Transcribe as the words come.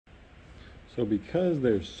So because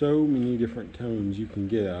there's so many different tones you can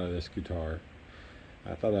get out of this guitar,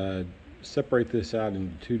 I thought I'd separate this out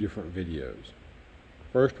into two different videos.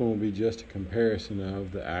 First one will be just a comparison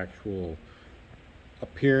of the actual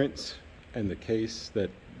appearance and the case that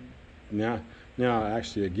now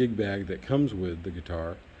actually a gig bag that comes with the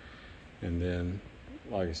guitar. And then,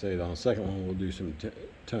 like I said, on the second one we'll do some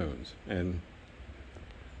tones. And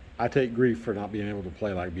I take grief for not being able to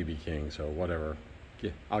play like B.B. King, so whatever.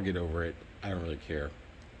 Yeah, I'll get over it. I don't really care.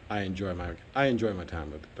 I enjoy my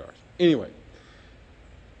time with guitars. Anyway,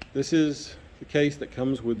 this is the case that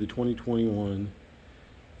comes with the 2021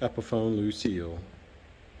 Epiphone Lucille.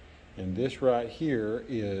 And this right here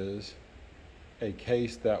is a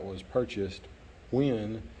case that was purchased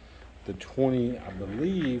when the I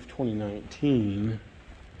believe 2019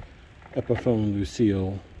 Epiphone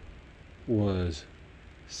Lucille was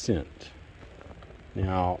sent.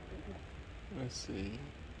 Now, let's see,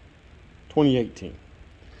 2018.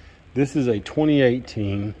 This is a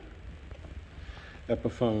 2018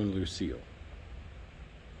 Epiphone Lucille.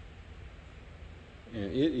 And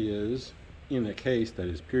it is in a case that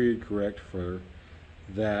is period correct for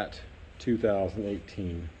that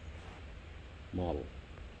 2018 model.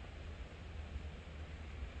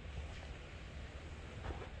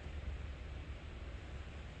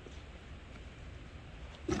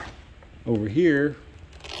 Over here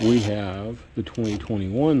we have the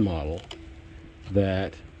 2021 model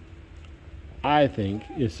that I think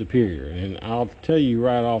is superior, and I'll tell you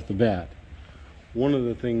right off the bat, one of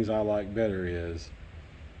the things I like better is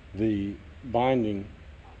the binding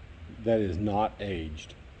that is not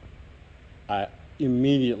aged. I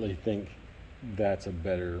immediately think that's a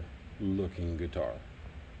better looking guitar,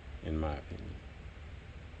 in my opinion.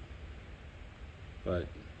 But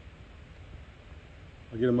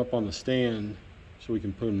I'll get them up on the stand so we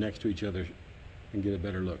can put them next to each other and get a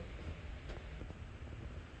better look.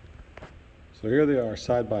 So here they are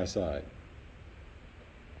side by side.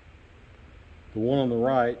 The one on the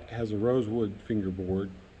right has a rosewood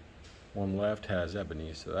fingerboard, one left has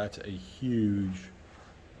ebony, so that's a huge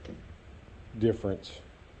difference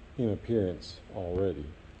in appearance already.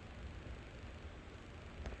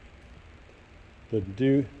 The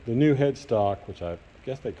new headstock, which I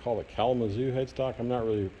guess they call it Kalamazoo headstock. I'm not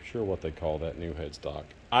really sure what they call that new headstock.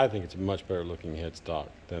 I think it's a much better looking headstock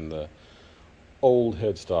than the old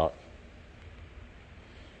headstock.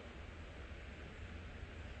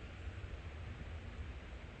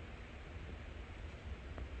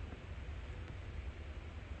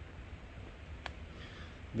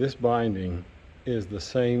 This binding is the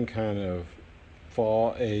same kind of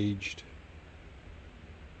fall aged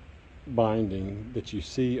binding that you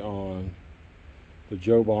see on the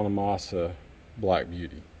Joe Bonamassa Black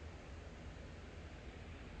Beauty.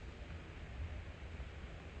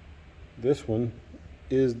 This one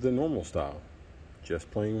is the normal style, just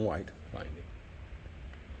plain white binding.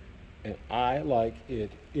 And I like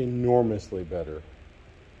it enormously better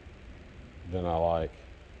than I like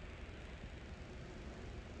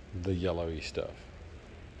the yellowy stuff.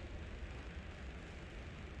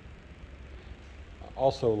 I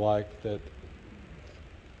also like that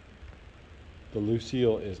the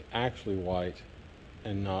Lucille is actually white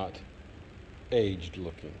and not aged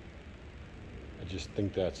looking. I just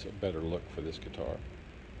think that's a better look for this guitar.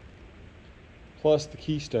 Plus the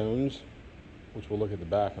keystones, which we'll look at the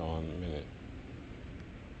back on in a minute,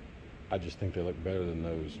 I just think they look better than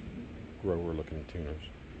those grower looking tuners.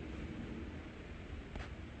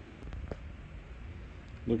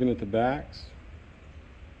 Looking at the backs,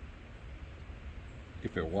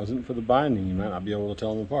 if it wasn't for the binding, you might not be able to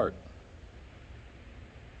tell them apart.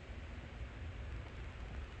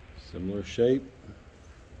 Similar shape,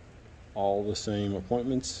 all the same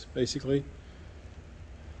appointments basically.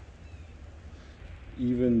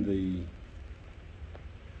 Even the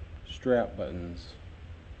strap buttons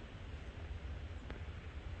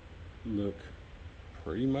look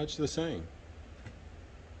pretty much the same.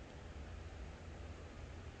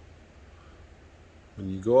 When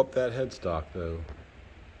you go up that headstock though,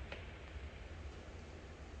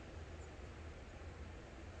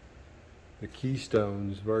 the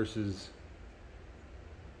keystones versus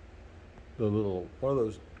the little, what are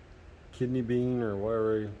those, kidney bean or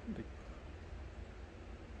whatever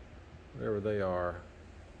they are,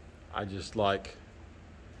 I just like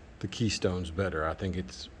the keystones better. I think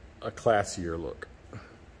it's a classier look. But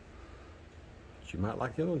you might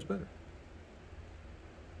like the other ones better.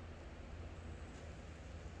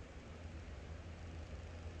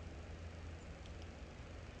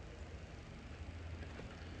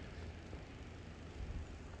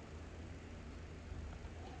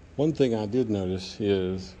 One thing I did notice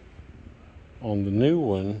is On the new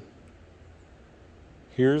one,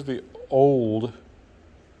 here's the old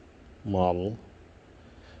model.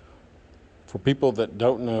 For people that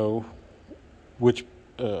don't know which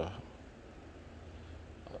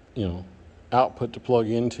output to plug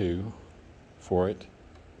into for it,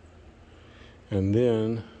 and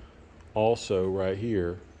then also right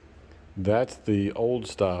here, that's the old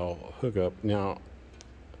style hookup. Now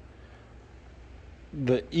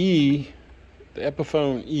the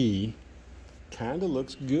Epiphone E kind of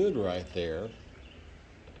looks good right there.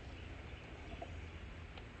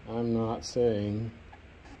 I'm not saying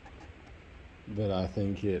that I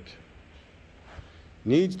think it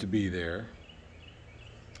needs to be there.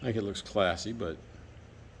 I think it looks classy, but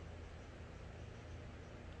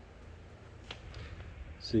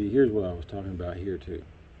see, here's what I was talking about here too.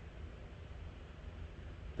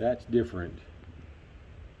 That's different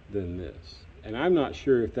than this. And I'm not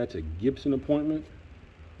sure if that's a Gibson appointment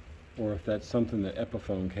or if that's something that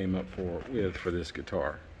Epiphone came up with for this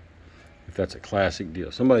guitar. If that's a classic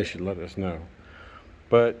deal. Somebody should let us know.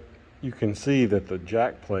 But you can see that the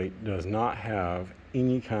jack plate does not have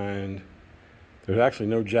any kind, there's actually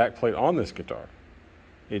no jack plate on this guitar.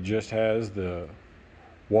 It just has the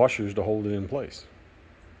washers to hold it in place.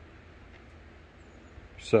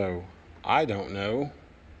 So I don't know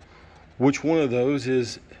which one of those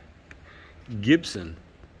is Gibson.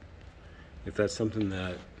 If that's something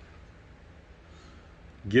that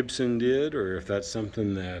Gibson did, or if that's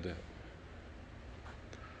something that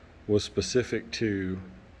was specific to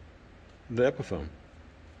the Epiphone.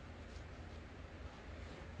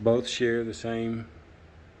 Both share the same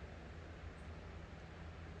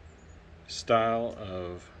style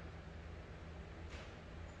of,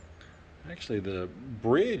 actually the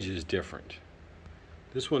bridge is different.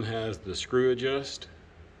 This one has the screw adjust,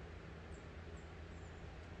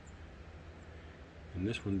 and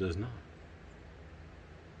this one does not.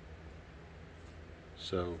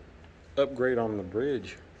 So upgrade on the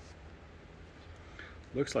bridge.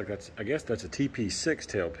 Looks like that's, I guess that's a TP6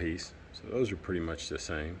 tailpiece, so those are pretty much the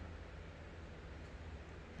same.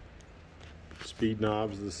 Speed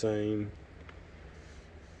knobs the same.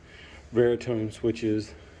 Veritone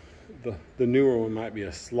switches. The newer one might be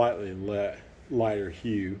a slightly lighter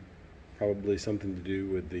hue, probably something to do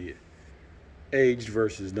with the aged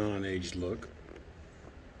versus non-aged look,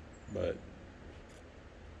 but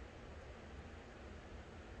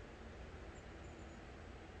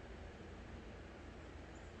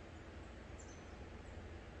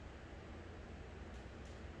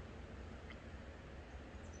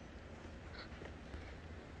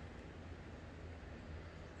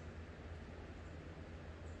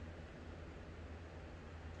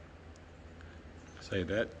say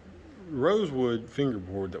that rosewood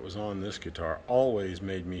fingerboard that was on this guitar always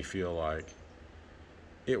made me feel like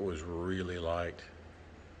it was really light.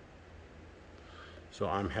 So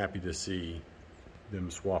I'm happy to see them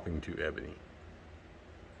swapping to ebony.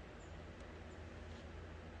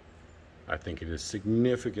 I think it is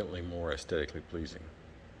significantly more aesthetically pleasing.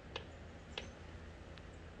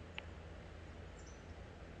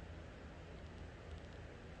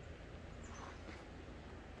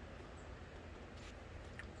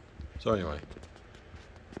 So anyway,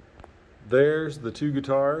 there's the two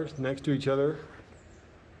guitars next to each other.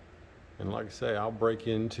 And like I say, I'll break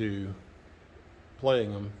into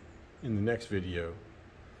playing them in the next video.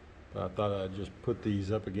 But I thought I'd just put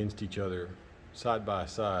these up against each other side by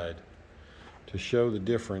side to show the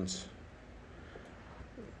difference.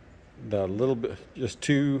 The little bit, just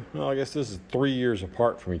two, well, I guess this is 3 years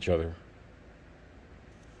apart from each other.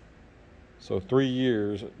 So 3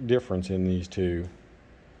 years difference in these two.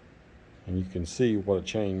 And you can see what a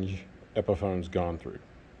change Epiphone's gone through.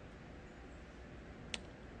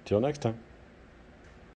 Till next time.